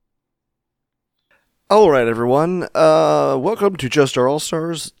All right, everyone. Welcome to Just Our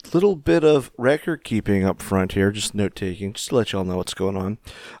All-Stars. Little bit of record keeping up front here, just note taking, just to let y'all know what's going on.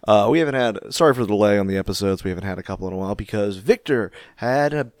 We haven't had, sorry for the delay on the episodes, we haven't had a couple in a while because Victor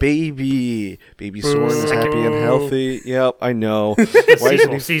had a baby. Baby Soren is happy and healthy. Yep, I know.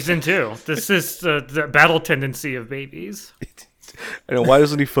 Season 2. This is the battle tendency of babies. I know, why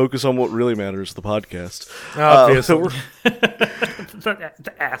doesn't he focus on what really matters, the podcast? Obviously.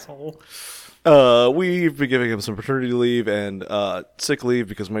 The asshole. We've been giving him some paternity leave and sick leave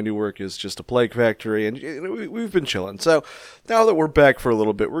because my new work is just a plague factory, and we've been chilling. So now that we're back for a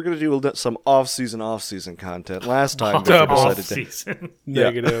little bit, we're going to do some off-season content. Last time,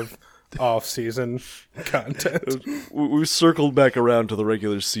 negative off-season content. We circled back around to the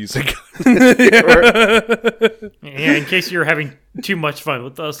regular season. Yeah, in case you're having too much fun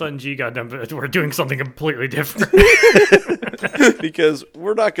with us on G Gundam, we're doing something completely different. Because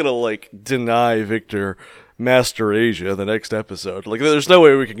we're not going to, deny Victor Master Asia the next episode. There's no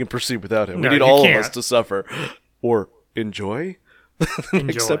way we can proceed without him. No, we need all of us to suffer. Or enjoy the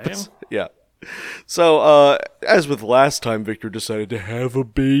next episode. Yeah. So, as with last time Victor decided to have a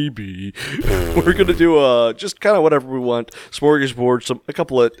baby, we're going to do just kind of whatever we want, smorgasbord, a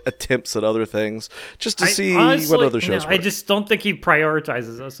couple of attempts at other things, just to see honestly, what other shows I just don't think he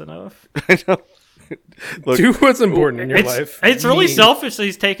prioritizes us enough. I know. Look, do what's important in your life. It's really selfish that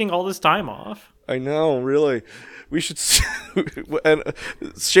he's taking all this time off. I know, really. We should, and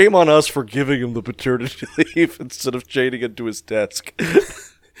shame on us for giving him the paternity leave instead of chaining it to his desk.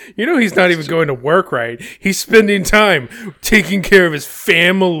 You know he's not even going to work right. He's spending time taking care of his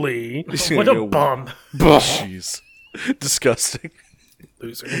family. What a bum. Jeez. Disgusting.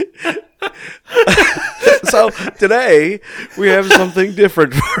 Loser. So, today, we have something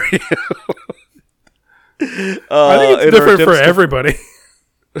different for you. I think it's different for everybody.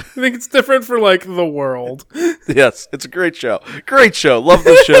 I think it's different for, the world. Yes, it's a great show. Great show. Love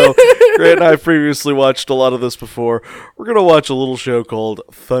this show. Grant and I have previously watched a lot of this before. We're going to watch a little show called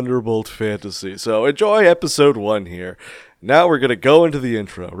Thunderbolt Fantasy. So enjoy episode 1 here. Now we're going to go into the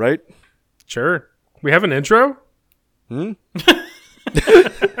intro, right? Sure. We have an intro? I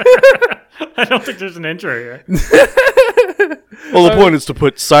don't think there's an intro here. Well, the point is to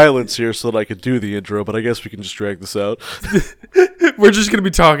put silence here so that I could do the intro, but I guess we can just drag this out. We're just going to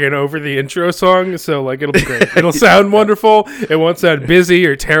be talking over the intro song, so it'll be great. It'll sound wonderful. It won't sound busy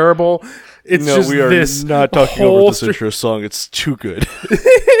or terrible. It's just we are this not talking over this intro song. It's too good.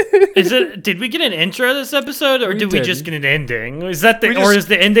 Did we get an intro this episode, or did we just get an ending? Is that or is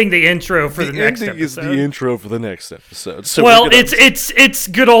the ending the intro for the next episode? Is the intro for the next episode. So it's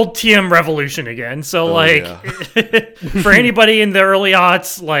good old TM Revolution again. So for anybody in the early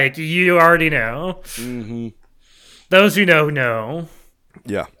aughts, you already know. Mm-hmm. Those who know.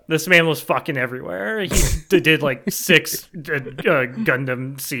 Yeah. This man was fucking everywhere. He did 6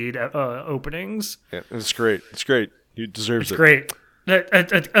 Gundam Seed openings. Yeah, it's great. It's great. He deserves it. It's great.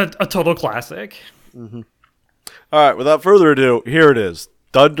 A total classic. Mm-hmm. All right, without further ado, here it is.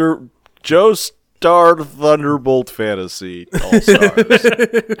 Joestar Thunderbolt Fantasy All-Stars.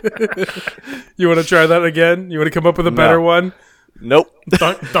 You want to try that again? You want to come up with a better one? Nope.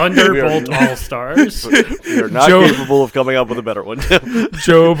 Thunderbolt All-Stars. We are not capable of coming up with a better one.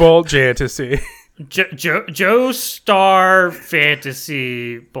 Joebolt Fantasy. Joestar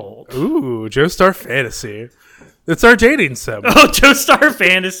Fantasy Bolt. Ooh, Joestar Fantasy. It's our dating sim. Oh, Joestar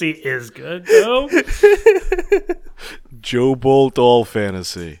Fantasy is good, though. Joebolt All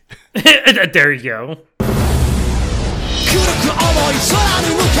Fantasy. There you go.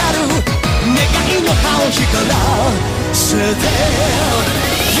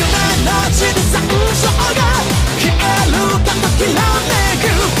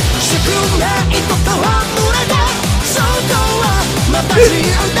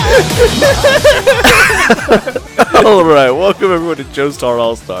 All right, welcome everyone to Joestar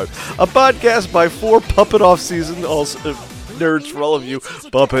All-Stars, a podcast by 4 puppet off-season nerds for all of you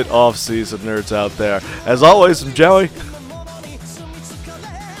puppet off-season nerds out there. As always, I'm Joey.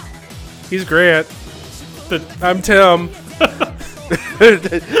 He's Grant. I'm Tim. What are you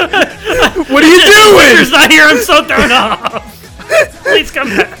doing? He's not here. I'm so thrown off. Please come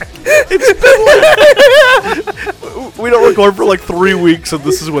back. We don't record for 3 weeks, and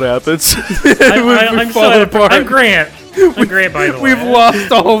this is what happens. I'm Grant. I'm Grant, by the way. We've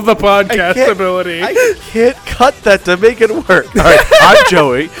lost all of the podcast ability. I can't cut that to make it work. All right, I'm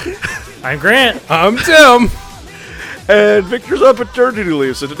Joey. I'm Grant. I'm Tim. And Victor's on paternity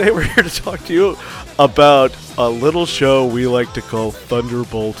leave, so today we're here to talk to you about a little show we like to call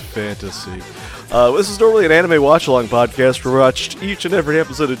Thunderbolt Fantasy. This is normally an anime watch-along podcast where we watched each and every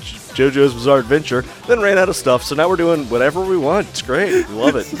episode of JoJo's Bizarre Adventure, then ran out of stuff, so now we're doing whatever we want. It's great. We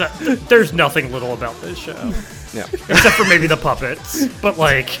love it. There's nothing little about this show. Yeah. Except for maybe the puppets. But,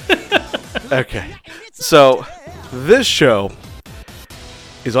 like... Okay. So, this show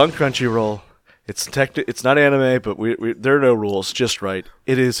is on Crunchyroll. It's not anime, but there are no rules. Just right.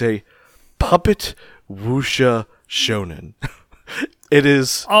 It is a puppet wuxia shonen. It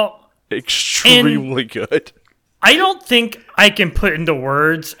is extremely good. I don't think I can put into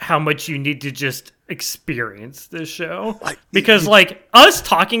words how much you need to just experience this show. Because, like, us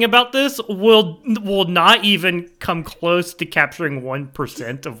talking about this will not even come close to capturing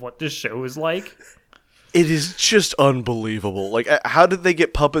 1% of what this show is like. It is just unbelievable. Like, how did they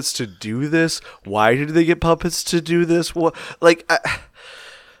get puppets to do this? Why did they get puppets to do this? What, like,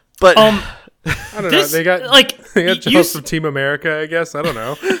 but I don't know. They got just from Team America, I guess. I don't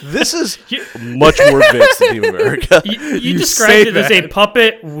know. This is much more advanced than Team America. You described it as a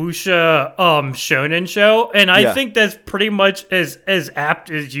puppet wuxia shonen show, and I think that's pretty much as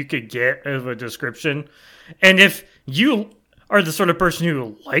apt as you could get of a description. And if you are the sort of person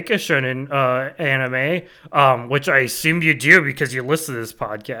who like a shonen anime, which I assume you do because you listen to this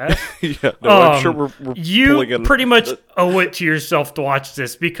podcast. Yeah, no, I'm sure we're you pretty much owe it to yourself to watch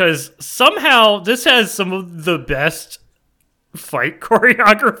this because somehow this has some of the best fight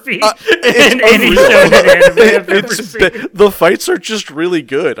choreography in any shonen anime I've ever seen. The fights are just really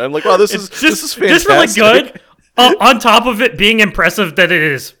good. I'm like, wow, this is fantastic. Just really good. On top of it being impressive that it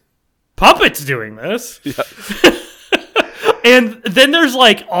is puppets doing this. Yeah. And then there's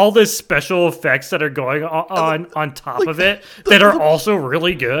like all this special effects that are going on top of it that are also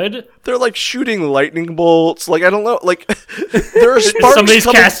really good. They're like shooting lightning bolts. Like, I don't know. Like, there are sparks. Somebody's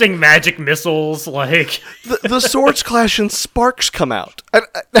casting magic missiles. Like the swords clash and sparks come out.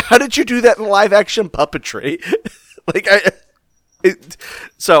 How did you do that in live action puppetry?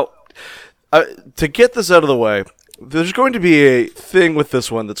 To get this out of the way, there's going to be a thing with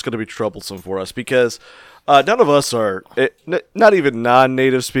this one that's going to be troublesome for us because none of us are not even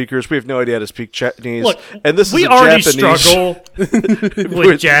non-native speakers. We have no idea how to speak Japanese. Look, and this we is already Japanese. struggle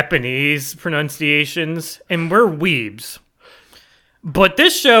with Japanese pronunciations, and we're weebs. But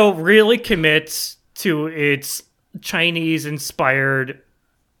this show really commits to its Chinese-inspired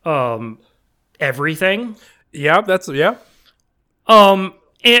everything. Yeah, And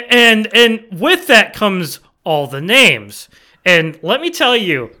with that comes all the names. And let me tell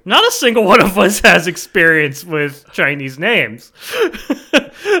you, not a single one of us has experience with Chinese names.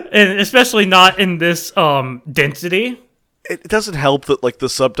 And especially not in this density. It doesn't help that like the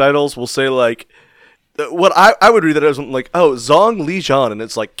subtitles will say like what I would read that as like, oh, Zong Li Zhan, and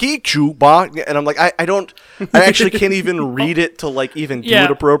it's like Ki Chu Ba, and I'm like, I actually can't even read it to like even do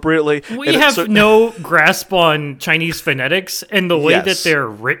it appropriately. We have no grasp on Chinese phonetics, and the way that they're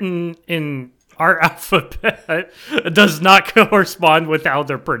written in our alphabet does not correspond with how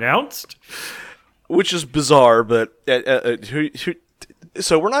they're pronounced, which is bizarre. But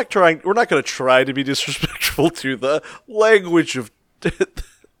so we're not going to try to be disrespectful to the language of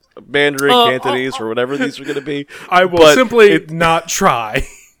Mandarin, Cantonese, or whatever these are going to be. I will simply not try.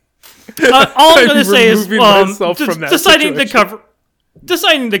 All I'm going to say is deciding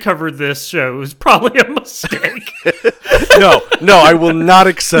to cover this show is probably a mistake. No, I will not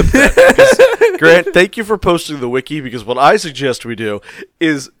accept that. Because, Grant, thank you for posting the wiki, because what I suggest we do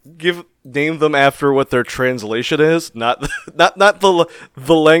is name them after what their translation is, not the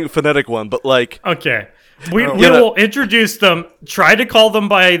phonetic one, but like... Okay. We will introduce them, try to call them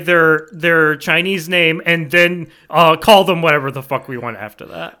by their Chinese name, and then call them whatever the fuck we want after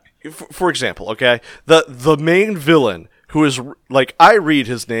that. For example, okay, the main villain, who is, like, I read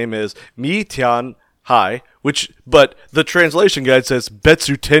his name as Mi Tian Hai, but the translation guide says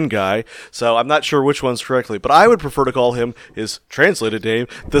Betsu Tengai, so I'm not sure which one's correctly, but I would prefer to call him, his translated name,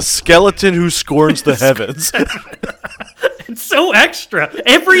 the skeleton who scorns the heavens. It's so extra.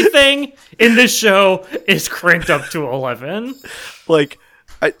 Everything in this show is cranked up to 11. Like,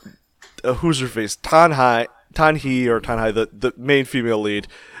 who's her face? Tanhai, the main female lead.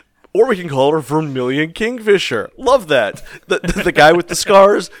 Or we can call her Vermilion Kingfisher. Love that. The guy with the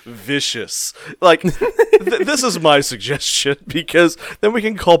scars, vicious. Like, this is my suggestion, because then we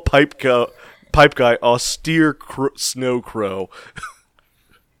can call Pipe Guy Austere Snow Crow.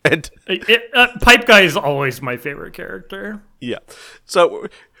 And Pipe Guy is always my favorite character. Yeah. So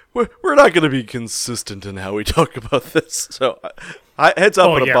we're not going to be consistent in how we talk about this. So heads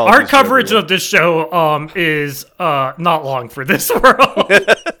up and apologies. Our coverage of this show is not long for this world.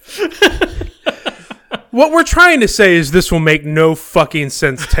 what we're trying to say is this will make no fucking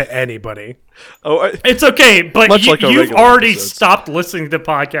sense to anybody. It's okay, but you've already episodes. stopped listening to the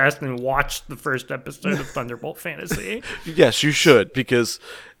podcast and watched the first episode of Thunderbolt Fantasy. Yes, you should, because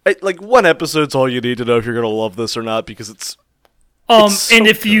like one episode's all you need to know if you're gonna love this or not, because it's so and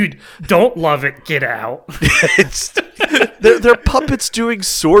if you don't love it, get out. they're puppets doing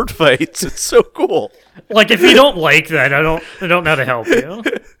sword fights. It's so cool. Like, if you don't like that, I don't know how to help you.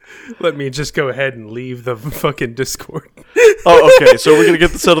 Let me just go ahead and leave the fucking Discord. Oh, okay. So we're gonna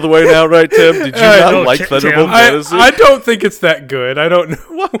get this out of the way now, right, Tim? Did you not like Thunderbolt Fantasy? I don't think it's that good. I don't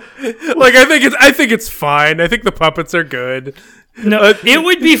know. Like, I think it's fine. I think the puppets are good. No, it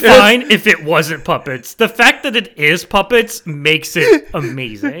would be fine if it wasn't puppets. The fact that it is puppets makes it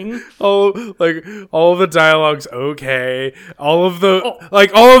amazing. All of the dialogue's okay. All of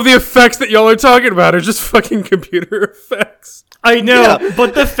the effects that y'all are talking about are just fucking computer effects. I know,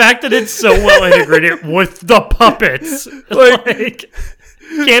 but the fact that it's so well integrated with the puppets, like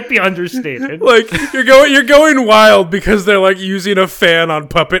can't be understated. Like, you're going wild because they're like using a fan on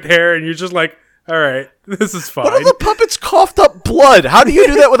puppet hair, and you're just like, all right, this is fine. One of the puppets coughed up blood. How do you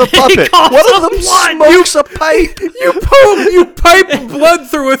do that with a puppet? One of them smokes a pipe. You pipe blood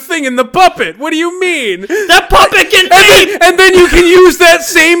through a thing in the puppet. What do you mean? That puppet can vape! And then you can use that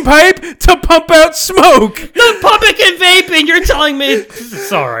same pipe to pump out smoke. The puppet can vape, and you're telling me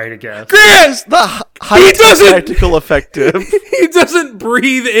it's alright, I guess. Chris! The height of practical effective. He doesn't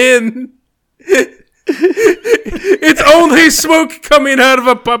breathe in. It's only smoke coming out of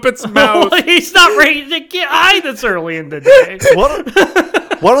a puppet's mouth. He's not ready to get high this early in the day.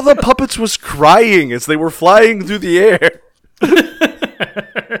 One of the puppets was crying as they were flying through the air.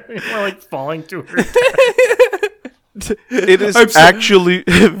 We're like falling to her. It is actually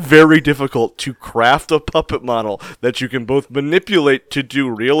very difficult to craft a puppet model that you can both manipulate to do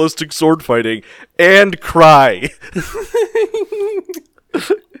realistic sword fighting and cry.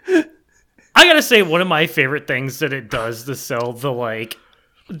 I gotta say, one of my favorite things that it does to sell the, like,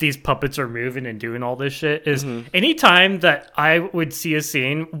 these puppets are moving and doing all this shit is anytime that I would see a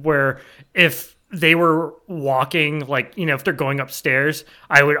scene where if they were walking, like, you know, if they're going upstairs,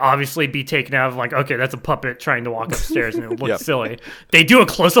 I would obviously be taken out of, like, okay, that's a puppet trying to walk upstairs and it looks silly. They do a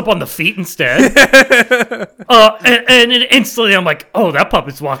close-up on the feet instead. and instantly I'm like, oh, that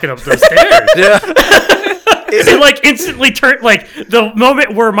puppet's walking up those stairs. Yeah. It like instantly turned, like, the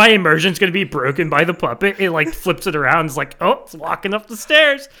moment where my immersion's gonna be broken by the puppet, it like flips it around. It's like, oh, it's walking up the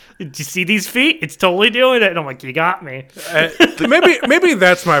stairs. Did you see these feet? It's totally doing it. And I'm like, you got me. Maybe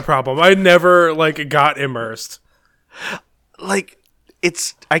that's my problem. I never like got immersed. Like,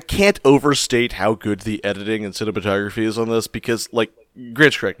 I can't overstate how good the editing and cinematography is on this, because, like,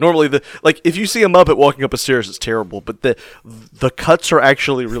 Grant's correct. Normally, if you see a Muppet walking up a stairs, it's terrible, but the cuts are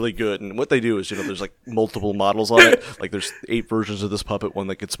actually really good. And what they do is, you know, there's like multiple models on it. Like, there's 8 versions of this puppet, one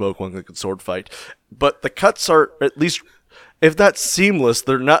that can smoke, one that can sword fight. But the cuts are, at least, if not seamless,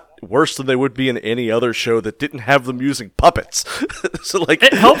 they're not worse than they would be in any other show that didn't have them using puppets. So, like,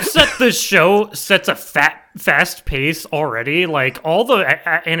 it helps that the show sets a fast pace already. Like, all the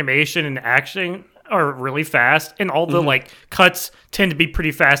animation and action are really fast, and all the like cuts tend to be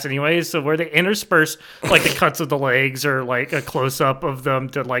pretty fast anyways, so where they intersperse like the cuts of the legs or like a close-up of them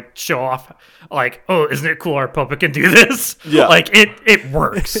to like show off, like, oh, isn't it cool our puppet can do this? Yeah, like it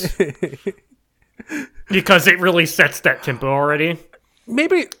works. Because it really sets that tempo already.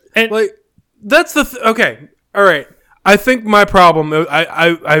 Maybe, and like, that's the okay, all right. I think my problem,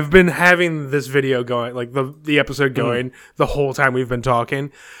 I've been having this video going, like the episode going the whole time we've been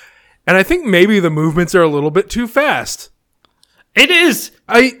talking. And I think maybe the movements are a little bit too fast. It is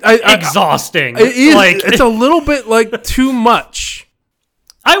exhausting. It is. Like, it's a little bit like too much.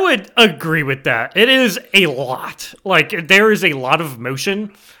 I would agree with that. It is a lot. Like, there is a lot of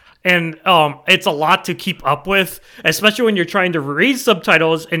motion, and it's a lot to keep up with, especially when you're trying to read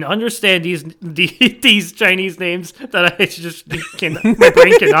subtitles and understand these Chinese names that my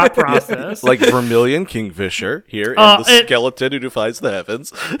brain cannot process. Like Vermilion Kingfisher here, and the skeleton who defies the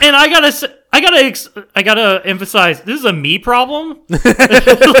heavens. And I gotta emphasize, this is a me problem. Like,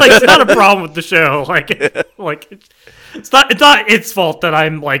 it's not a problem with the show. It's not its fault that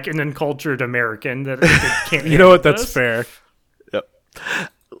I'm like an uncultured American that can't. You know what? That's fair. Yep.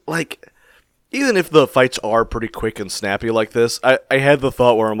 Like, even if the fights are pretty quick and snappy like this, I had the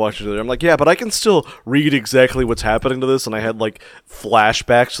thought where I'm watching it, I'm like, yeah, but I can still read exactly what's happening to this, and I had, like,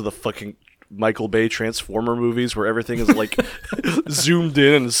 flashbacks to the fucking Michael Bay Transformer movies where everything is like zoomed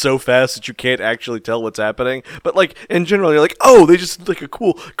in and so fast that you can't actually tell what's happening. But like in general, you're like, oh, they just did like a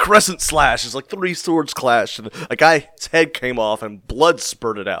cool crescent slash. It's like 3 swords clashed, and a guy's head came off and blood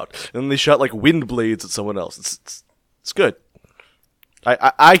spurted out, and then they shot like wind blades at someone else. It's good.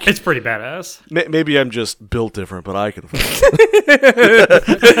 I can, it's pretty badass. Maybe I'm just built different, but I can. Here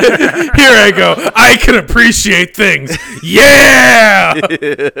I go. I can appreciate things. Yeah.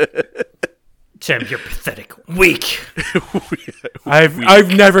 Tim, you're pathetic. Weak. I've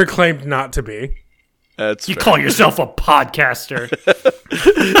never claimed not to be. That's you fair. call yourself a podcaster.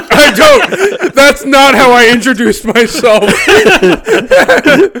 I don't. That's not how I introduced myself.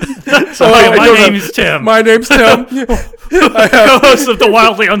 My name's Tim. My name's Tim. Co-host of the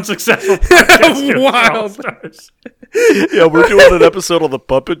wildly unsuccessful podcast Wild. Stars. Yeah, we're doing an episode on the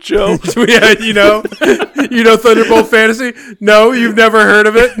Puppet Show. Yeah, you know Thunderbolt Fantasy? No, you've never heard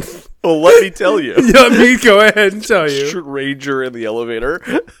of it? Well, let me tell you. Let me go ahead and tell you. Stranger in the elevator.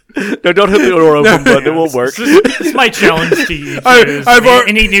 No, don't hit the door open button. It won't work. This is my challenge to you.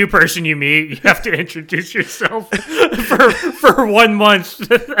 Any new person you meet, you have to introduce yourself for 1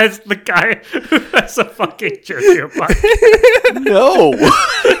 month as the guy who has a fucking JoJo podcast. No.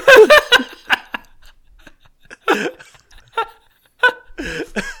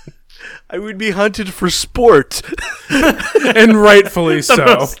 I would be hunted for sport. And rightfully The so.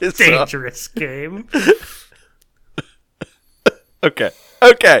 most dangerous game. Okay.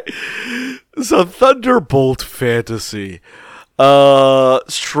 So Thunderbolt Fantasy.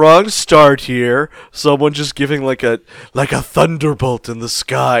 Strong start here. Someone just giving like a thunderbolt in the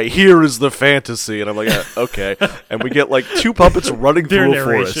sky. Here is the fantasy, and I'm like, okay. And we get like 2 puppets running through a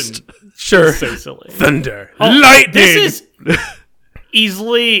forest. Sure. So silly. Thunder. Lightning. This is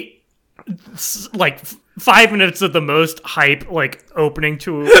easily like 5 minutes of the most hype like opening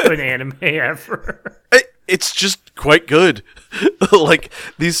to an anime ever. It's just quite good. Like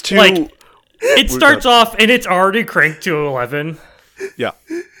these 2. Like it starts off and it's already cranked to 11. Yeah.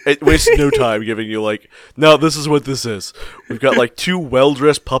 It wastes no time giving you like, no, this is what this is. We've got like 2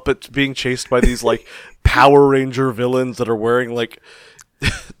 well-dressed puppets being chased by these like Power Ranger villains that are wearing like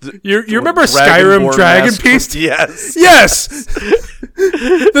You remember Skyrim Dragon Priest? Yes. Yes!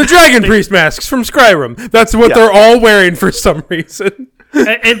 The Dragon Priest masks from Skyrim. That's what they're all wearing for some reason.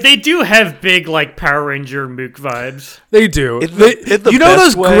 And they do have big like Power Ranger Mook vibes. They do. In the You know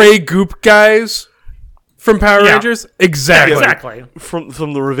best those way. gray goop guys from Power Yeah. Rangers? Exactly. Exactly.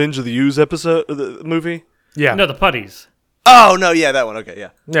 From the Revenge of the Use episode, the movie. Yeah. No, the putties. Oh no, yeah, that one. Okay, yeah,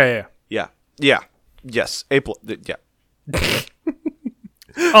 yes, April, yeah.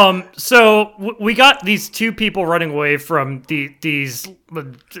 So we got these 2 people running away from these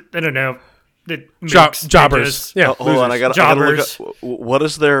I don't know, the mooks, Jobbers. ninjas. Yeah. Hold on, I gotta Jobbers. look up. What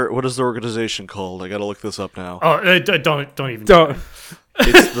is the organization called? I gotta look this up now. Oh, don't even. Don't.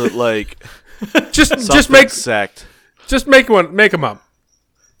 It's the like Just make sect. make them up.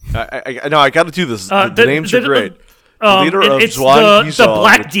 I gotta do this. The names are great. Leader of it's Zwan the Gizong,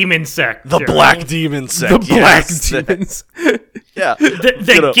 Black Demon Sect. The Jeremy. Black Demon Sect. The Black yes. Demons. Yeah.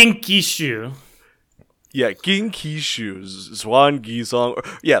 The Ginkishu. Yeah, Ginkishu, Zwan Gizong.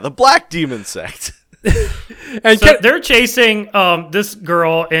 Yeah, the Black Demon Sect. And So they're chasing this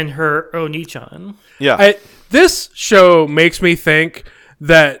girl and her Oni-chan. Yeah. This show makes me think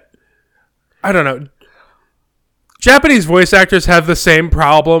that, I don't know, Japanese voice actors have the same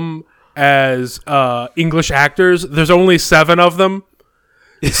problem as English actors. There's only 7 of them.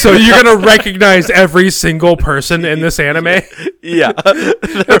 So you're going to recognize every single person in this anime. Yeah.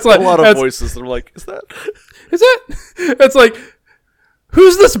 There's like- a lot of that's- voices that are like, is that? Is it? It's like,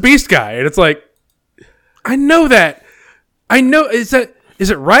 who's this beast guy? And it's like, I know that. I know. Is it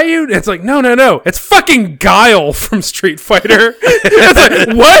Ryu? It's like, no. It's fucking Guile from Street Fighter. It's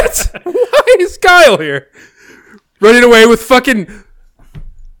like, what? Why is Guile here? Running away with fucking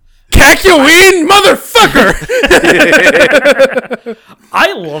Kakyoin, motherfucker!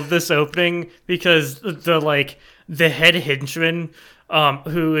 I love this opening because the head henchman,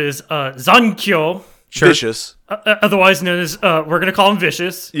 who is Zankyo, Vicious. otherwise known as we're gonna call him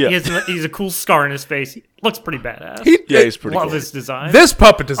Vicious. Yeah. He's a cool scar in his face. He looks pretty badass. He's pretty Love cool. his design. This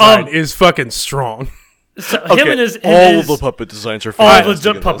puppet design is fucking strong. So Okay, him and his all the puppet designs are all fantastic.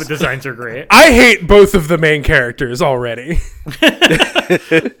 the in puppet this. designs are great. I hate both of the main characters already.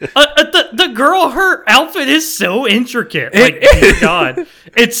 The girl, her outfit is so intricate. Like, dear God,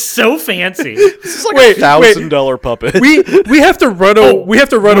 it's so fancy. This is like Wait, $1,000 puppet. We have to run. We have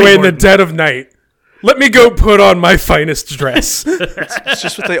to run way away in more the than dead of night. Let me go put on my finest dress. It's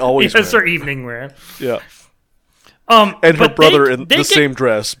just what they always It's wear. her evening wear. Yeah. and her brother in the same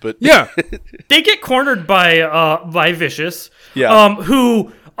dress, but yeah, they get cornered by Vicious,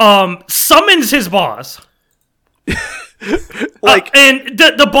 who summons his boss, and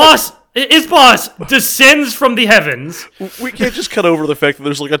the boss. His boss descends from the heavens. We can't just cut over the fact that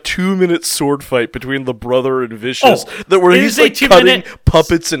there's like a 2-minute sword fight between the brother and Vicious, where he's like cutting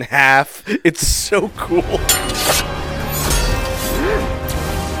puppets in half. It's so cool.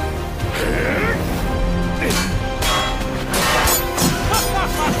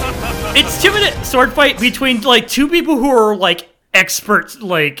 It's 2-minute sword fight between like two people who are like experts,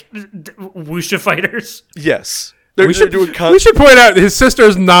 like wuxia fighters. Yes. We should point out his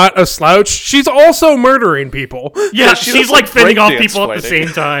sister's not a slouch. She's also murdering people. Yeah, she's like fending off people at the same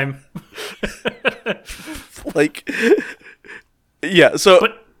time. But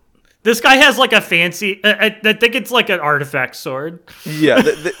this guy has like a fancy. I think it's like an artifact sword. Yeah,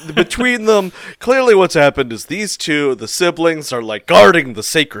 between them, clearly what's happened is these two, the siblings, are like guarding the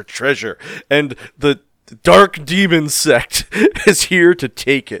sacred treasure, and the dark demon sect is here to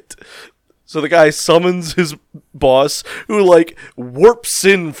take it. So the guy summons his boss, who like warps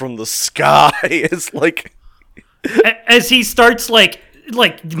in from the sky. It's like as he starts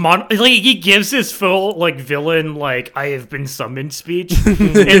he gives his full like villain like I have been summoned speech,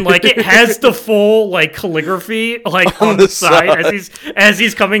 and like it has the full like calligraphy like on the side as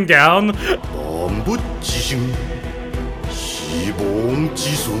he's coming down.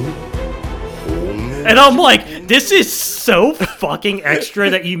 And I'm like, this is so fucking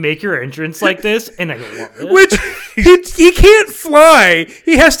extra that you make your entrance like this, and I love it. Which, he can't fly.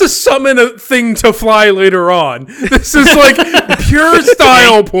 He has to summon a thing to fly later on. This is like pure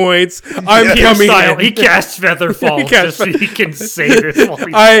style points. I'm coming in. He casts Featherfall just so he can say this while he's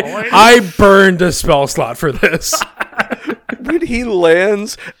falling. I burned a spell slot for this. When he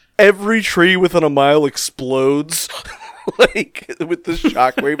lands, every tree within a mile explodes. Like, with the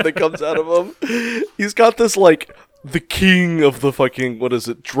shockwave that comes out of him. He's got this, like, the king of the fucking,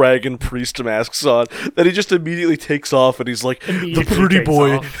 dragon priest masks on, that he just immediately takes off, and he's like, the pretty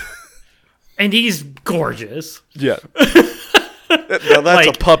boy. And he's gorgeous. Yeah. Now that's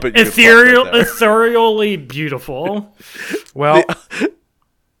a puppet. Ethereally beautiful. Well,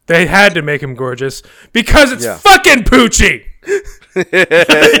 they had to make him gorgeous, because it's fucking Poochie!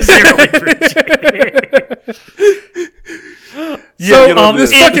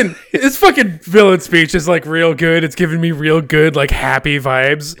 This fucking villain speech is like real good. It's giving me real good like happy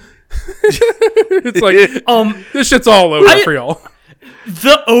vibes. It's like this shit's all over for y'all.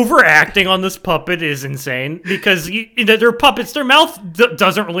 The overacting on this puppet is insane because they're puppets. Their mouth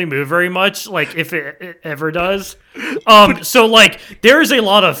doesn't really move very much, like if it ever does. So like there's a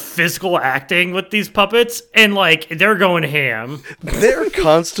lot of physical acting with these puppets, and like they're going ham. They're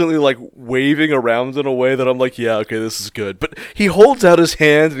constantly like waving around in a way that I'm like, yeah, okay, this is good. But he holds out his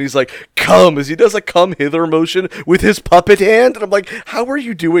hand and he's like, "Come," as he does a "come hither" motion with his puppet hand, and I'm like, how are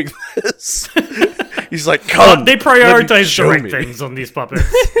you doing this? He's like, "Come." They prioritize the right things on these puppets.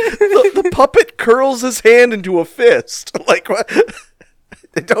 The puppet curls his hand into a fist. Like, what?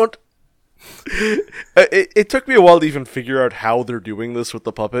 They don't. It took me a while to even figure out how they're doing this with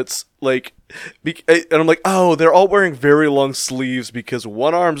the puppets. Like, and I'm like, oh, they're all wearing very long sleeves because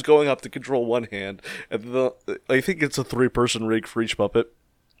one arm's going up to control one hand, and I think it's a 3-person rig for each puppet.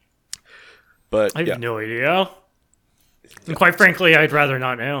 But I have no idea. And quite frankly, I'd rather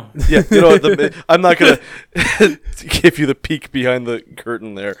not know. Yeah, you know, I'm not going to give you the peek behind the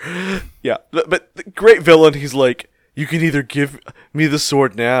curtain there. Yeah, but the great villain, he's like, you can either give me the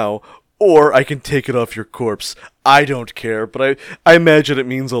sword now, or I can take it off your corpse. I don't care, but I imagine it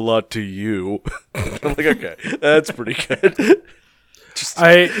means a lot to you. I'm like, okay, that's pretty good.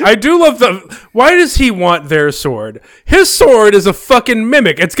 I do love why does he want their sword? His sword is a fucking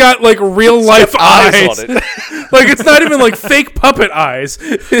mimic. It's got like real life eyes on it. Like it's not even like fake puppet eyes.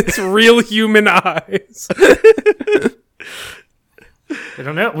 It's real human eyes. I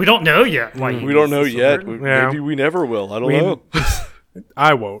don't know. We don't know yet. We don't know yet. Maybe we never will. I don't know.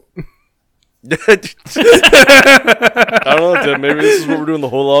 I won't. I don't know, Tim. Maybe this is what we're doing the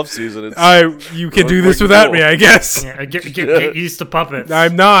whole off season. You can do this without me, I guess. Yeah, get used to puppets.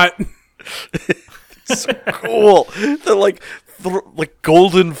 I'm not. It's so cool. They're like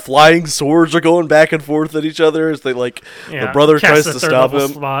golden flying swords are going back and forth at each other as they the brother tries to stop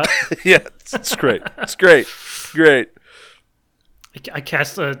him. Yeah, it's great. It's great. Great. I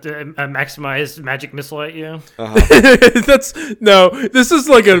cast a maximized magic missile at you. This is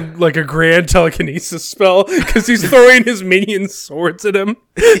like a grand telekinesis spell because he's throwing his minions swords at him.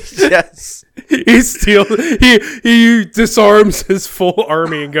 Yes, he disarms his full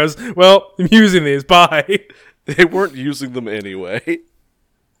army and goes, "Well, I'm using these. Bye." They weren't using them anyway.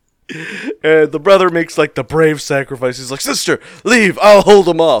 And the brother makes like the brave sacrifice. He's like, "Sister, leave. I'll hold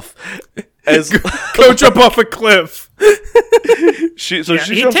him off." As Go jump off a cliff.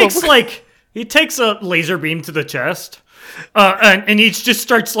 He takes a laser beam to the chest, and he just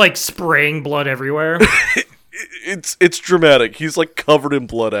starts like spraying blood everywhere. It's dramatic. He's like covered in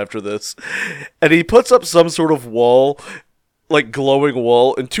blood after this, and he puts up some sort of wall, like glowing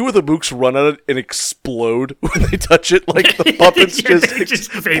wall, and two of the mooks run at it and explode when they touch it. Like the puppets just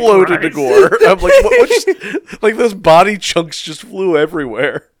explode into gore. I'm like, what just, like those body chunks just flew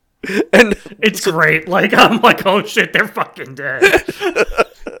everywhere. And it's great. Like, I'm like, oh shit, they're fucking dead.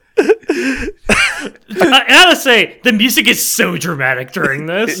 I gotta say, the music is so dramatic during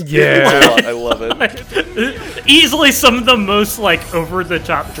this. Yeah, I love it. Easily some of the most like over the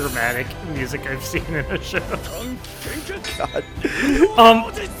top dramatic music I've seen in a show. God.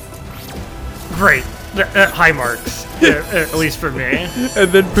 Great. High marks, at least for me.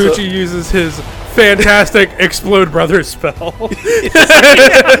 And then Poochie uses his fantastic Explode Brothers spell.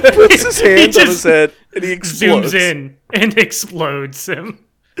 Puts his hands on his head and he explodes. Zooms in and explodes him.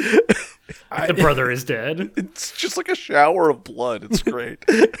 The brother is dead. It's just like a shower of blood. It's great.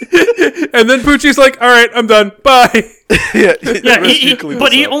 And then Poochie's like, "All right, I'm done. Bye." Yeah,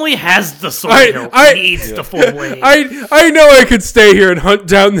 he only has the sword. He needs the full weight. I know I could stay here and hunt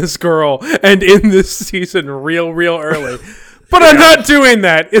down this girl and end this season real early. But I'm not doing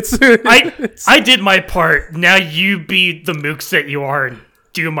that. I did my part. Now you be the mooks that you are and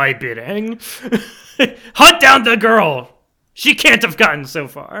do my bidding. Hunt down the girl. She can't have gotten so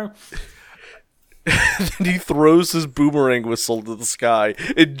far. Then he throws his boomerang whistle to the sky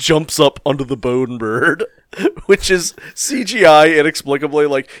and jumps up onto the bone bird, which is CGI inexplicably.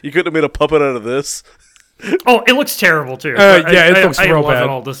 Like, you couldn't have made a puppet out of this. Oh, it looks terrible too. It looks real bad. I love it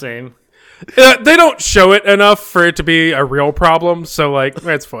all the same. They don't show it enough for it to be a real problem, so like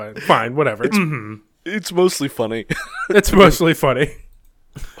it's fine. Fine, whatever. It's mostly funny. It's mostly funny.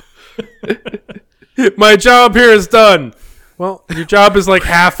 My job here is done. Well, your job is like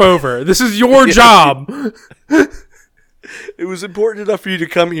half over. This is your job. It was important enough for you to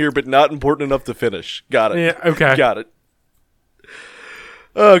come here, but not important enough to finish. Got it. Yeah, okay. Got it.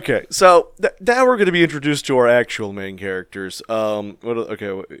 Okay, so now we're going to be introduced to our actual main characters.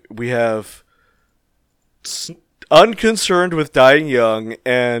 We have Unconcerned with Dying Young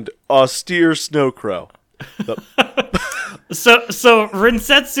and Austere Snowcrow. So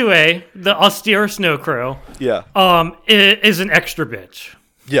Rinsetsue, the austere Snowcrow, is an extra bitch.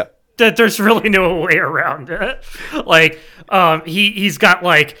 Yeah. That there's really no way around it. Like, he's got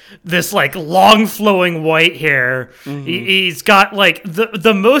like this like long flowing white hair. Mm-hmm. He's got like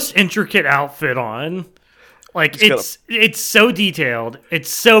the most intricate outfit on. Like it's so detailed. It's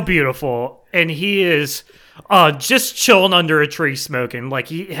so beautiful, and he is just chilling under a tree smoking. Like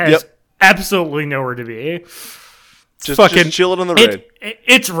he has absolutely nowhere to be. Just chilling in the rain.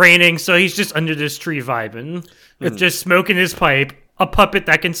 It's raining, so he's just under this tree vibing, just smoking his pipe. A puppet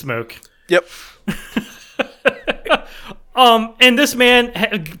that can smoke. Yep. And this man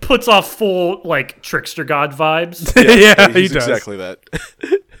puts off full like trickster god vibes. Yeah, he does exactly that.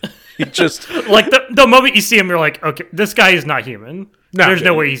 He just like the moment you see him, you're like, okay, this guy is not human. No, there's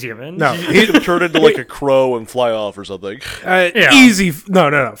no way he's human. No, he can turn into like a crow and fly off or something. Easy.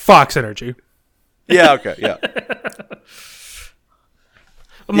 No. Fox energy. Yeah. Okay. Yeah.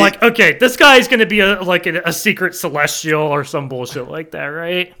 I'm like, okay, this guy's going to be a secret celestial or some bullshit like that,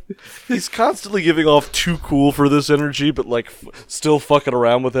 right? He's constantly giving off too cool for this energy, but like still fucking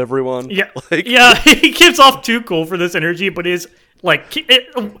around with everyone. Yeah, he gives off too cool for this energy, but is like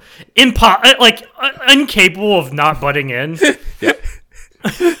incapable of not butting in. Yeah.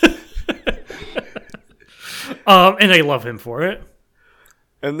 And I love him for it.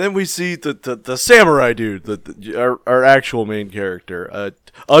 And then we see the samurai dude, our actual main character,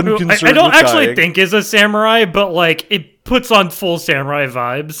 Unconcerned I don't with actually dying. think is a samurai, but like it puts on full samurai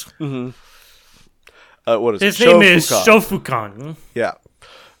vibes. Mm-hmm. What is his it? name is Shofukan. Yeah.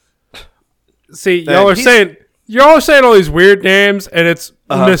 See, y'all are saying all these weird names, and it's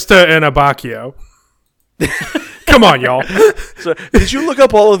Mista and Abakio. Come on, y'all. So, did you look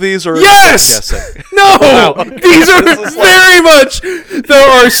up all of these, or yes? No, wow. These are very much. There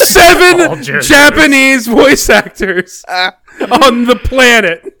are 7 Japanese voice actors on the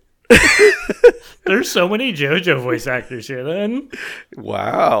planet. There's so many JoJo voice actors here. Then,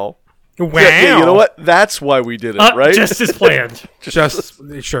 wow. Yeah, you know what? That's why we did it, right? Just as planned. Just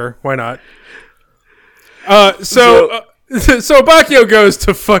sure. Why not? So Bakio goes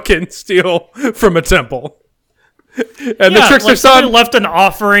to fucking steal from a temple. And the trickster son left an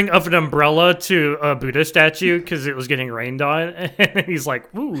offering of an umbrella to a Buddha statue because it was getting rained on, and he's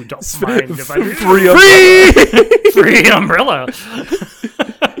like, "Ooh, don't mind if I do free umbrella."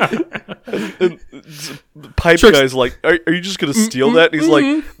 And the pipe guy's like, are you just gonna steal that? And he's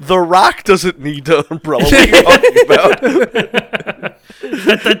like, The Rock doesn't need an umbrella. What are you talking about?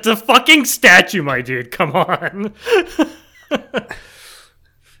 That's a fucking statue, my dude. Come on.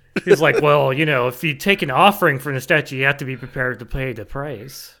 He's like, well, if you take an offering from the statue, you have to be prepared to pay the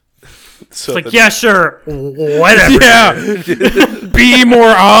price. So it's like, yeah, sure, whatever. Yeah, be more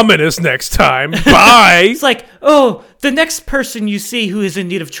ominous next time. Bye. It's like, oh, the next person you see who is in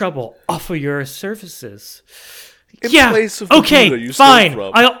need of trouble, offer your services. Okay, fine.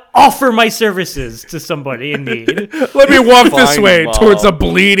 I'll offer my services to somebody in need. Let me walk this way towards a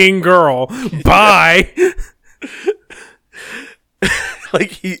bleeding girl. Bye.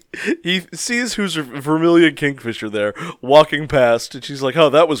 Like, he sees who's a Vermilion Kingfisher there walking past, and she's like, oh,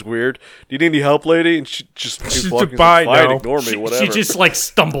 that was weird. Do you need any help, lady? And she just keeps walking. Fine, ignore me, whatever. She just,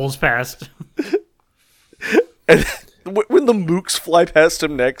 stumbles past. And when the mooks fly past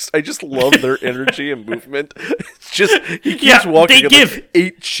him next, I just love their energy and movement. It's just, he keeps walking and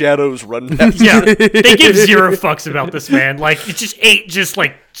 8 shadows run past him. Yeah, they give 0 fucks about this man. Like, it's just 8 just,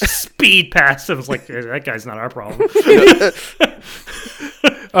 speed past him. It's like, that guy's not our problem.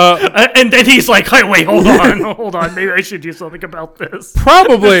 And then he's like, hey, wait, hold on. Maybe I should do something about this.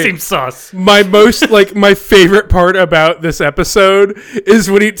 Probably. This seems sus. My my favorite part about this episode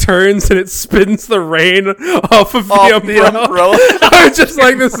is when he turns and it spins the rain off of the umbrella. I'm just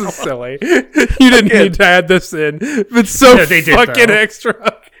like, this is silly. You didn't need to add this in. It's so fucking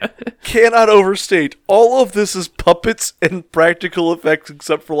extra. Cannot overstate. All of this is puppets and practical effects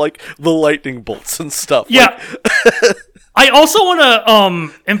except for, the lightning bolts and stuff. Yeah. I also want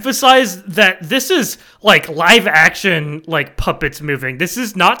to emphasize that this is live action, puppets moving. This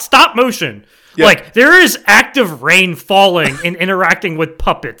is not stop motion. Yeah. There is active rain falling and interacting with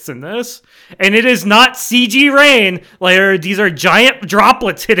puppets in this, and it is not CG rain. These are giant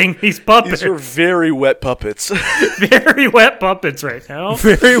droplets hitting these puppets. These are very wet puppets. Very wet puppets right now.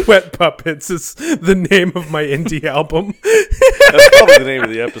 Very Wet Puppets is the name of my indie album. That's probably the name of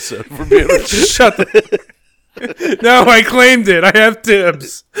the episode. For being Shut the... No, I claimed it. I have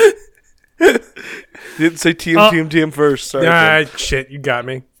dibs. You didn't say TM first. Sorry. Shit, you got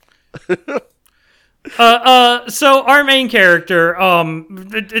me. So our main character,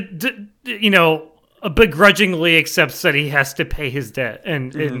 begrudgingly accepts that he has to pay his debt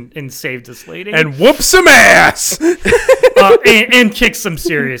and save this lady. And whoops some ass! and kicks some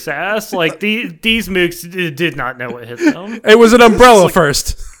serious ass. These mooks did not know what hit them. It was an umbrella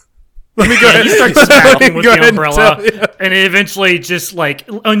first. Let me go ahead. He starts smacking with the umbrella, and it eventually just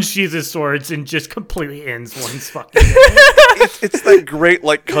unsheathes his swords and just completely ends one's fucking day. It's that great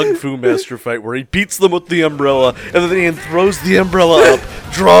Kung Fu master fight where he beats them with the umbrella, and then he throws the umbrella up,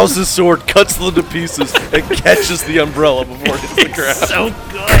 draws his sword, cuts them to pieces, and catches the umbrella before it hits the ground. So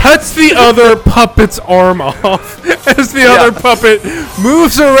good. Cuts the other puppet's arm off as the other puppet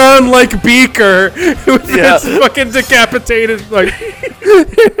moves around like Beaker with his fucking decapitated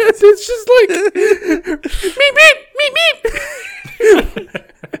it's just meep meep meep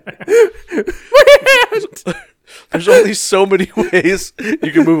meep. There's only so many ways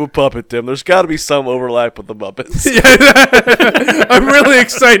you can move a puppet, Tim. There's got to be some overlap with the Muppets. Yeah, I'm really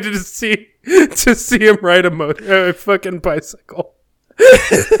excited to see him ride a fucking bicycle.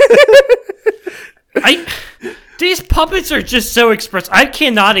 These puppets are just so expressive. I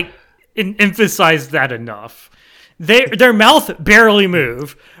cannot emphasize that enough. Their mouth barely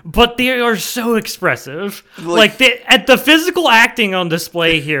move, but they are so expressive. The physical acting on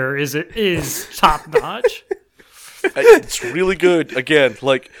display here is top notch. It's really good. Again,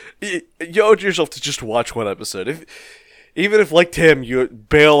 you owe it to yourself to just watch one episode. Even if, Tim, you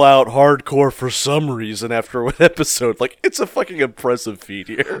bail out hardcore for some reason after one episode, it's a fucking impressive feat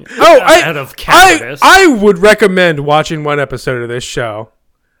here. Oh, I would recommend watching one episode of this show.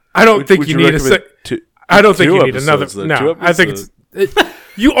 I don't think you need I don't think you need another. No, I think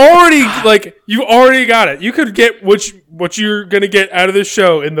you already got it. You could get what you're gonna get out of this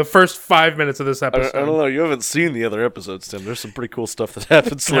show in the first 5 minutes of this episode. I don't know. You haven't seen the other episodes, Tim. There's some pretty cool stuff that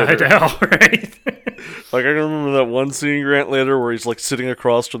happens later. I know, right? I can remember that one scene, Grant, later where he's sitting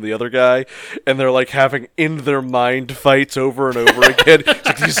across from the other guy, and they're having in their mind fights over and over again.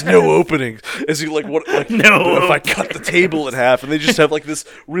 It's there's no openings. Is he what? No. If I cut the table in half, and they just have this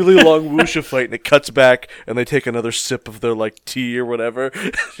really long wuxia fight, and it cuts back, and they take another sip of their tea or whatever.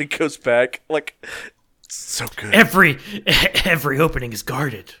 It goes back So good. Every opening is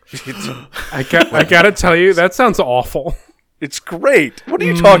guarded. I gotta tell you, that sounds awful. It's great. What are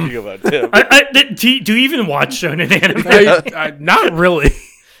you talking about, Tim? Do you even watch shonen anime? Not really.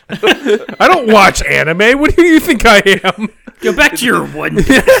 I don't watch anime. What do you think I am? Go back to your One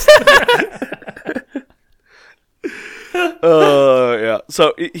Piece. Yeah.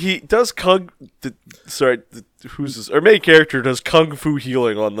 So he does our main character does kung fu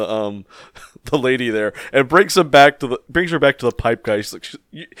healing on the lady there, and brings her back to the pipe guy. She's like,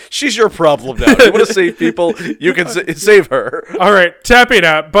 she's your problem now. You want to save people? You can save her. All right, tapping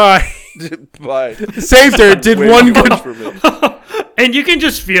out. Bye. Bye. Saved her. Did one good for me. And you can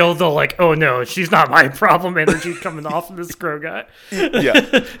just feel the like, oh no, she's not my problem energy coming off of this crow guy.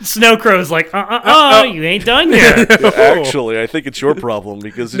 Yeah. Snow Crow's like, you ain't done yet. Yeah, actually, I think it's your problem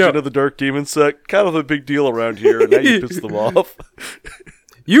because did you know the Dark Demon set kind of a big deal around here, and now you pissed them off.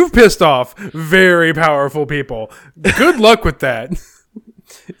 You've pissed off very powerful people. Good luck with that.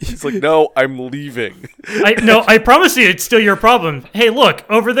 He's like, no, I'm leaving. I promise you, it's still your problem. Hey, look,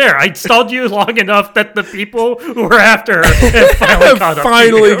 over there. I stalled you long enough that the people who were after her have finally caught up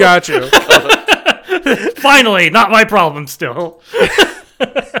Finally got you. Finally, not my problem still.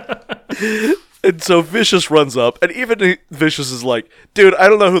 And so Vicious runs up, and even Vicious is like, dude, I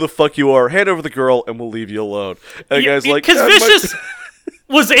don't know who the fuck you are. Hand over the girl, and we'll leave you alone. And the guy's like, because Vicious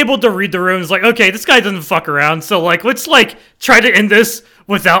was able to read the rooms, like, okay, this guy doesn't fuck around, so, like, let's, like, try to end this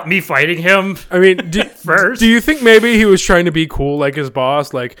without me fighting him. I mean, first. Do you think maybe he was trying to be cool like his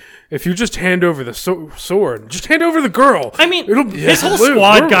boss? Like, if you just hand over the sword, just hand over the girl. I mean, his whole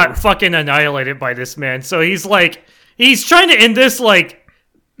squad got fucking annihilated by this man, so he's, like, he's trying to end this, like,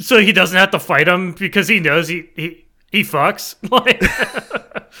 so he doesn't have to fight him because he knows he fucks. Like,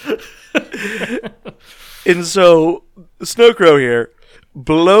 and so Snowcrow here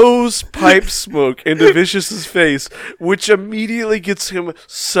blows pipe smoke into Vicious's face, which immediately gets him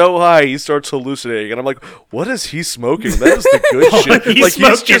so high he starts hallucinating. And I'm like, what is he smoking? That is the good shit. Like,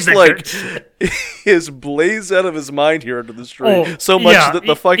 he's just like, he's blazed out of his mind here under the street so much that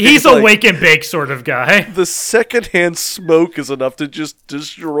the fucking he's a wake and bake sort of guy. The secondhand smoke is enough to just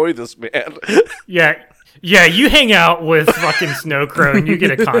destroy this man. Yeah, you hang out with fucking Snowcrow and you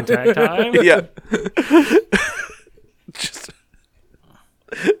get a contact time. Yeah. Just...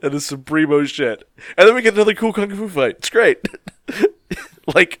 That is some primo shit. And then we get another cool kung fu fight. It's great.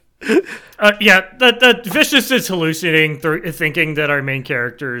 Like... that Vicious is hallucinating, thinking that our main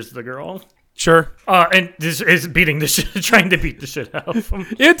character is the girl. Sure. And this is beating the shit, trying to beat the shit out of him.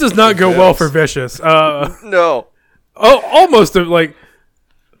 It does not go well for Vicious. No. Oh, almost like...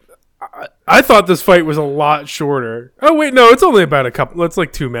 I thought this fight was a lot shorter. Oh, wait, no, it's only about it's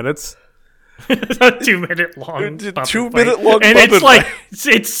like 2 minutes. It's a 2 minute long 2 minute long and it's like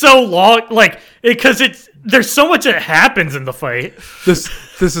it's so long, like, because there's so much that happens in the fight. This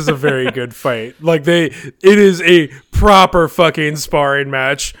is a very good fight. Like, it is a proper fucking sparring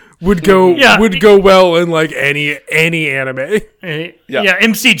match. Would go well in like any anime. Yeah,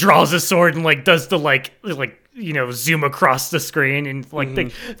 MC draws a sword and like does the like zoom across the screen, and like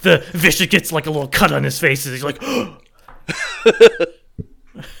the Vicious gets like a little cut on his face and he's like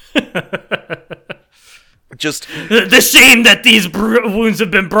just the shame that these wounds have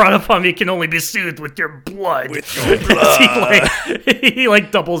been brought upon me can only be soothed with your blood. He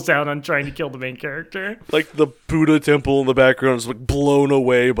like doubles down on trying to kill the main character. Like the Buddha temple in the background is like blown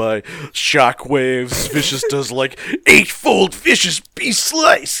away by shockwaves. Vicious does like eightfold Vicious be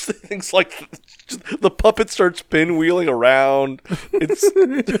sliced. Things like the puppet starts pinwheeling around.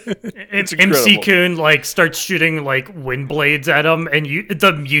 It's MC Kun like starts shooting like wind blades at him, and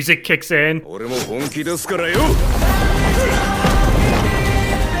the music kicks in. Like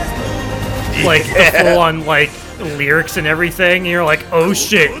the full on like lyrics and everything, and you're like, oh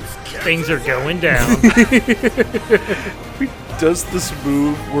shit, things are going down. He does this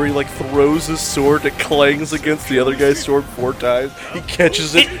move where he like throws his sword, it clangs against the other guy's sword 4 times. He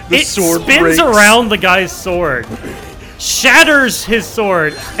catches it, the sword spins breaks around the guy's sword, shatters his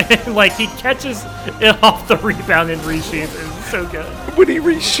sword, and like he catches it off the rebound and resheathes it. It's so good. When he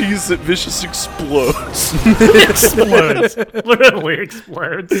resheathes it, Vicious explodes. Explodes. Literally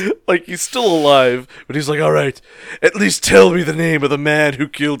explodes. Like, he's still alive, but he's like, alright, at least tell me the name of the man who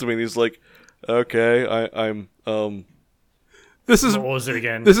killed me. And he's like, okay, I'm This is what was it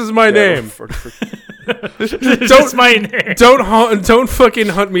again? This is my name. This is my name. Don't fucking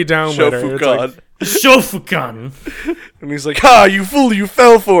hunt me down, Shofukan. Shofukan. And he's like, you fool, you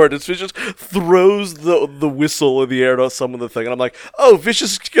fell for it. And Vicious throws the whistle in the air to summon the thing. And I'm like, oh,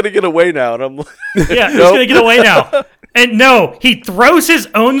 Vicious is going to get away now. And I'm like, yeah, he's going to get away now. And no, he throws his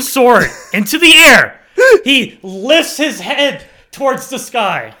own sword into the air, he lifts his head towards the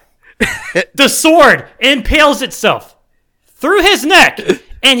sky. The sword impales itself through his neck,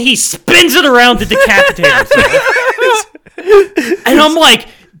 and he spins it around to decapitate himself. And I'm like,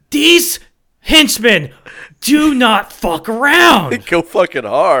 these henchmen do not fuck around. They go fucking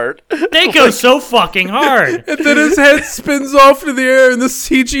hard. They go so fucking hard. And then his head spins off into the air, and the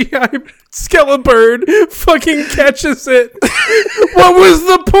CGI skeleton bird fucking catches it. What was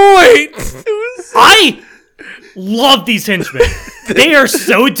the point? I love these henchmen. They are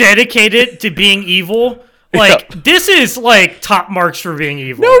so dedicated to being evil. Like, this is, like, top marks for being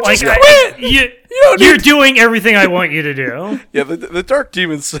evil. No, like, just quit! You're doing everything I want you to do. Yeah, the Dark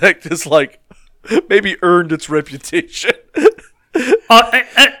Demon sect is, like, maybe earned its reputation.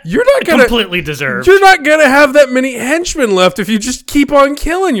 You're not gonna completely deserved. You're not gonna have that many henchmen left if you just keep on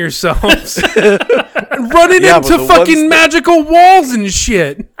killing yourselves and running into fucking magical walls and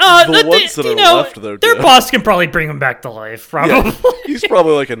shit. The ones that are left, though, their boss can probably bring them back to life. Probably. Yeah, he's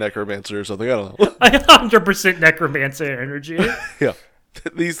probably like a necromancer or something. I don't know. 100% necromancer energy. Yeah,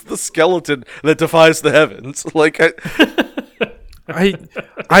 the skeleton that defies the heavens. Like,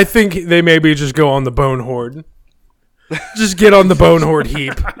 I think they maybe just go on the bone horde. Just get on the bone horde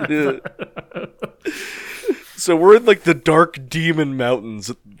heap. So we're in like the Dark Demon Mountains,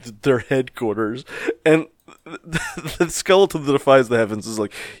 their headquarters, and the skeleton that defies the heavens is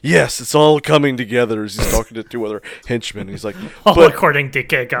like, yes, it's all coming together as he's talking to two other henchmen. He's like, all according to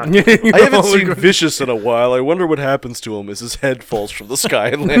Kegon. I haven't seen Vicious in a while. I wonder what happens to him as his head falls from the sky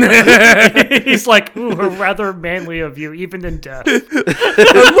and lands. He's like, ooh, rather manly of you, even in death.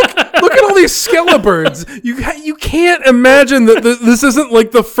 Look at all these skelebirds. You can't imagine that this isn't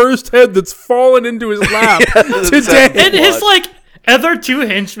like the first head that's fallen into his lap today. And his like other two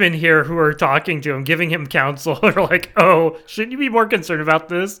henchmen here who are talking to him, giving him counsel, are like, oh, shouldn't you be more concerned about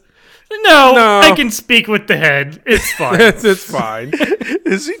this? No, I can speak with the head. It's fine. It's fine.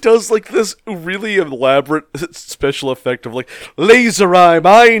 As he does like this really elaborate special effect of like laser eye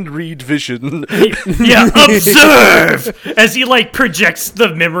mind read vision. Yeah, observe as he like projects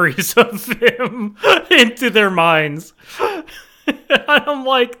the memories of him into their minds. I'm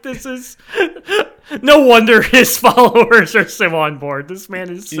like, this is no wonder his followers are so on board. This man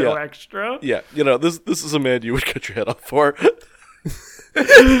is so extra. Yeah, this is a man you would cut your head off for.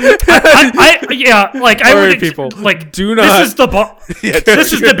 I would people like do not. This is the bar.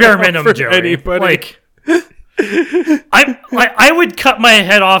 This is the bare minimum, Joey. Anybody. Like, I would cut my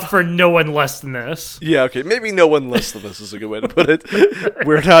head off for no one less than this. Yeah, okay, maybe no one less than this is a good way to put it.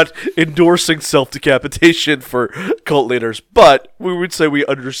 We're not endorsing self-decapitation for cult leaders, but we would say we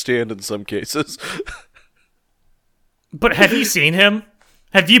understand in some cases. But have you seen him?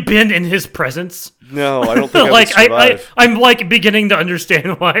 Have you been in his presence? No, I don't think like I would survive. I'm like beginning to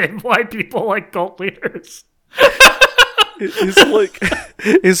understand why people like cult leaders.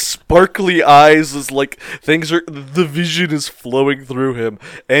 His sparkly eyes is like the vision is flowing through him,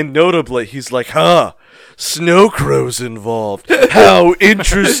 and notably he's like, snow crows involved. How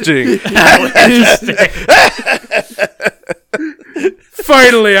interesting. How interesting.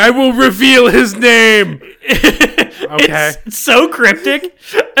 Finally, I will reveal his name. Okay. It's so cryptic,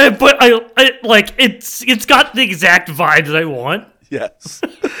 but I like it's got the exact vibes I want. Yes.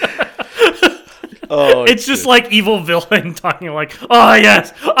 Oh, it's just like evil villain talking like, oh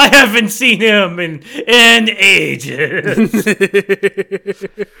yes, I haven't seen him in ages.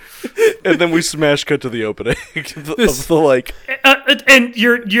 And then we smash cut to the opening of the like, and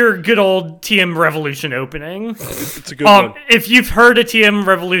your good old TM Revolution opening. It's a good one. If you've heard a TM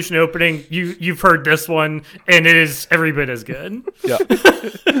Revolution opening, you've heard this one, and it is every bit as good. Yeah.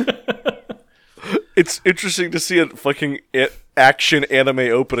 It's interesting to see a fucking action anime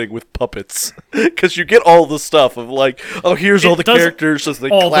opening with puppets, because you get all the stuff of like, oh, here's all the characters as they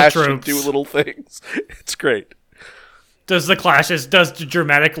clash and do little things. It's great. Does the clashes, does the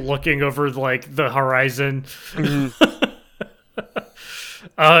dramatic looking over like the horizon. Mm-hmm.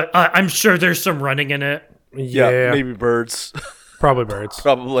 I'm sure there's some running in it. Yeah, maybe birds. Probably birds.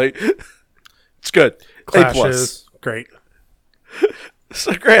 Probably. It's good. Clashes. A+. Great.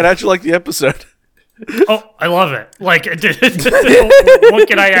 So great. How'd you like the episode? Oh, I love it. Like, what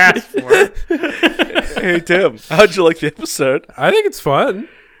can I ask for? Hey, Tim, how'd you like the episode? I think it's fun.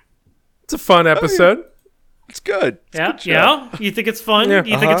 It's a fun episode. Oh, yeah. It's good. It's good. You think it's fun? Yeah.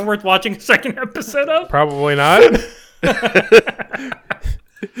 You think it's worth watching a second episode of? Probably not.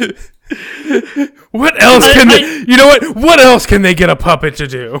 What else can they... You know what? What else can they get a puppet to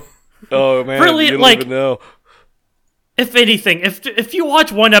do? Oh, man. Really, you don't like... even know. If anything, if you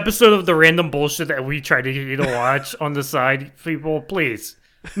watch one episode of the random bullshit that we try to get you to watch on the side, people, please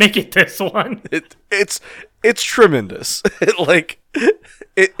Make it this one. It's tremendous.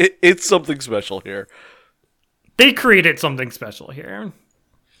 It's something special here. They created something special here.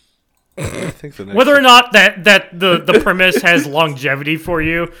 I think whether or not that the premise has longevity for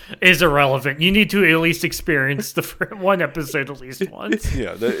you is irrelevant. You need to at least experience the one episode at least once.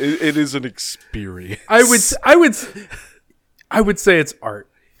 Yeah, it is an experience. I would say it's art.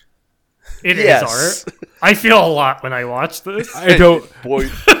 It is art. I feel a lot when I watch this. I don't. Boy,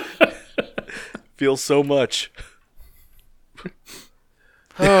 feel so much.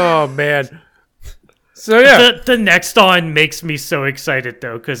 Oh man. So yeah, the next on makes me so excited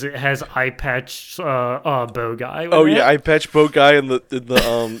though because it has eye patch bow guy. Oh yeah, eye patch bow guy and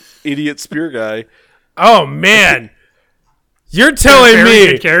the idiot spear guy. Oh man, you're telling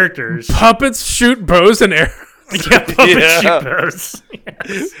me good characters puppets shoot bows and arrows? Yeah, puppets shoot bows.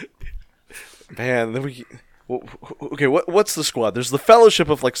 Yes. Man, then okay, what's the squad? There's the fellowship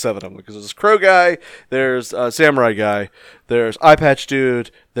of like 7 of them because there's Crow guy, there's Samurai guy, there's Eye Patch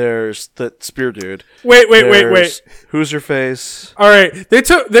dude, there's the spear dude. Wait. Who's your face? All right,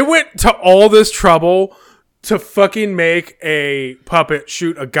 they went to all this trouble to fucking make a puppet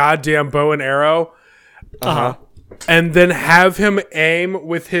shoot a goddamn bow and arrow, and then have him aim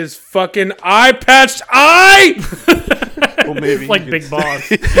with his fucking eye patched eye. Well, maybe like Big Boss.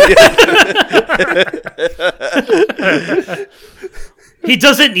 He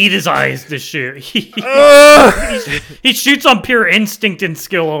doesn't need his eyes to shoot. He shoots on pure instinct and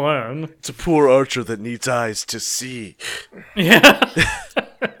skill alone. It's a poor archer that needs eyes to see. Yeah.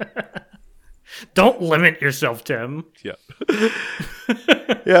 Don't limit yourself, Tim. Yeah.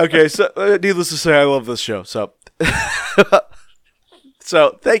 Yeah, okay, so needless to say, I love this show, so...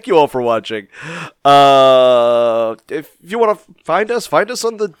 So, thank you all for watching. If you want to find us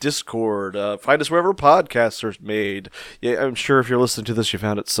on the Discord. Find us wherever podcasts are made. Yeah, I'm sure if you're listening to this, you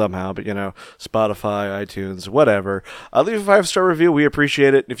found it somehow. But, Spotify, iTunes, whatever. Leave a 5-star review. We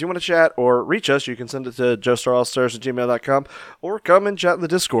appreciate it. If you want to chat or reach us, you can send it to joestarallstars@gmail.com or come and chat in the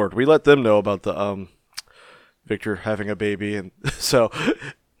Discord. We let them know about the Victor having a baby. And so...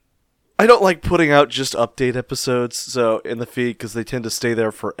 I don't like putting out just update episodes in the feed because they tend to stay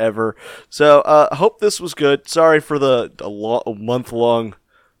there forever. So I hope this was good. Sorry for a month-long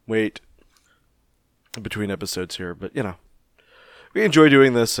wait between episodes here. But, we enjoy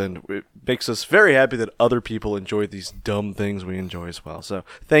doing this, and it makes us very happy that other people enjoy these dumb things we enjoy as well. So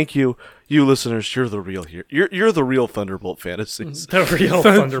thank you. You listeners, you're the real here. You're the real Thunderbolt fantasies. The real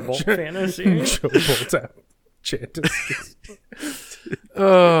Thunderbolt fantasy.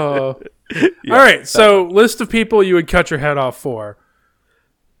 Oh. Yeah, all right, so list of people you would cut your head off for.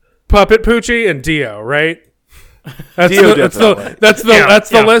 Puppet Poochie and Dio, right? That's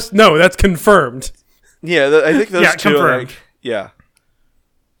the list. No, that's confirmed. Yeah, I think those two. Confirmed. Yeah.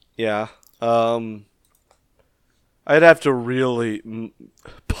 I'd have to really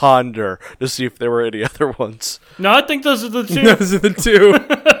ponder to see if there were any other ones. No, I think those are the two. Those are the two.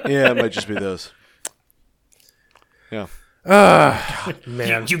 Yeah, it might just be those. Yeah.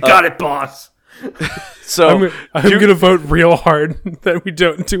 Man, you got it, boss. So I'm gonna vote real hard that we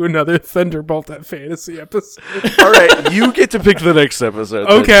don't do another Thunderbolt at fantasy episode. All right, you get to pick the next episode.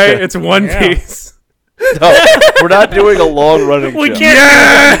 Okay, it's One Piece. No, we're not doing a long running. We show.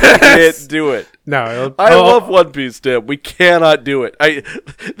 can't do it. No, I love One Piece, Tim. We cannot do it.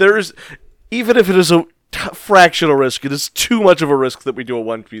 Even if it is a fractional risk, it is too much of a risk that we do a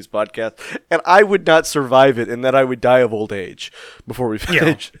One Piece podcast, and I would not survive it, and that I would die of old age before we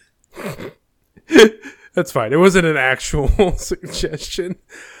finish. Yeah. That's fine. It wasn't an actual suggestion.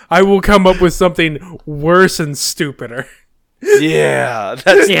 I will come up with something worse and stupider. Yeah,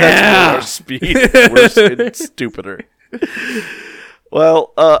 that's our speed. Worse and stupider.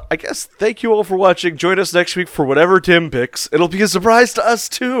 Well, I guess thank you all for watching. Join us next week for whatever Tim picks. It'll be a surprise to us,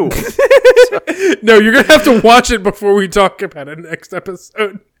 too. No, you're going to have to watch it before we talk about it next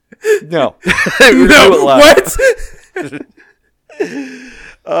episode. No. No, what?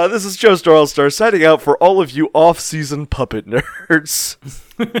 This is Joe Star All-Star signing out for all of you off-season puppet nerds.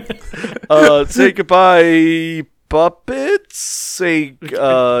 Say goodbye, puppets.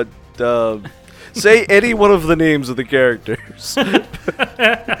 Say any one of the names of the characters.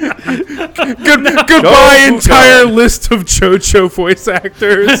 Goodbye, entire list of JoJo voice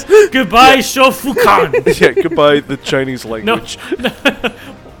actors. Goodbye, Shofukan. Yeah, goodbye, the Chinese language. No.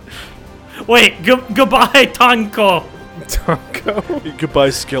 Wait, goodbye, Tanko. Tanko? Goodbye,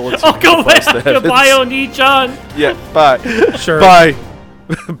 skeleton. Oh, goodbye, Oni-chan. Yeah, bye. Sure. Bye.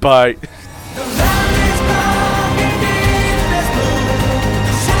 Bye.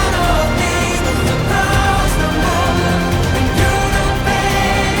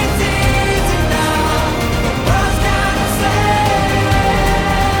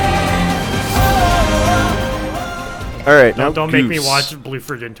 All right, now Don't make me Goose. watch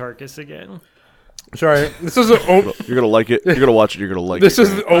Blueford and Tarkus again. Sorry, this is You're gonna like it. You're gonna watch it. You're gonna like this it.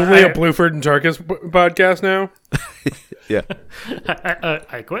 is only a Blueford and Tarkus podcast now. Yeah.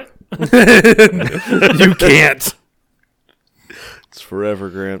 I quit. You can't. It's forever,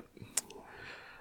 Grant.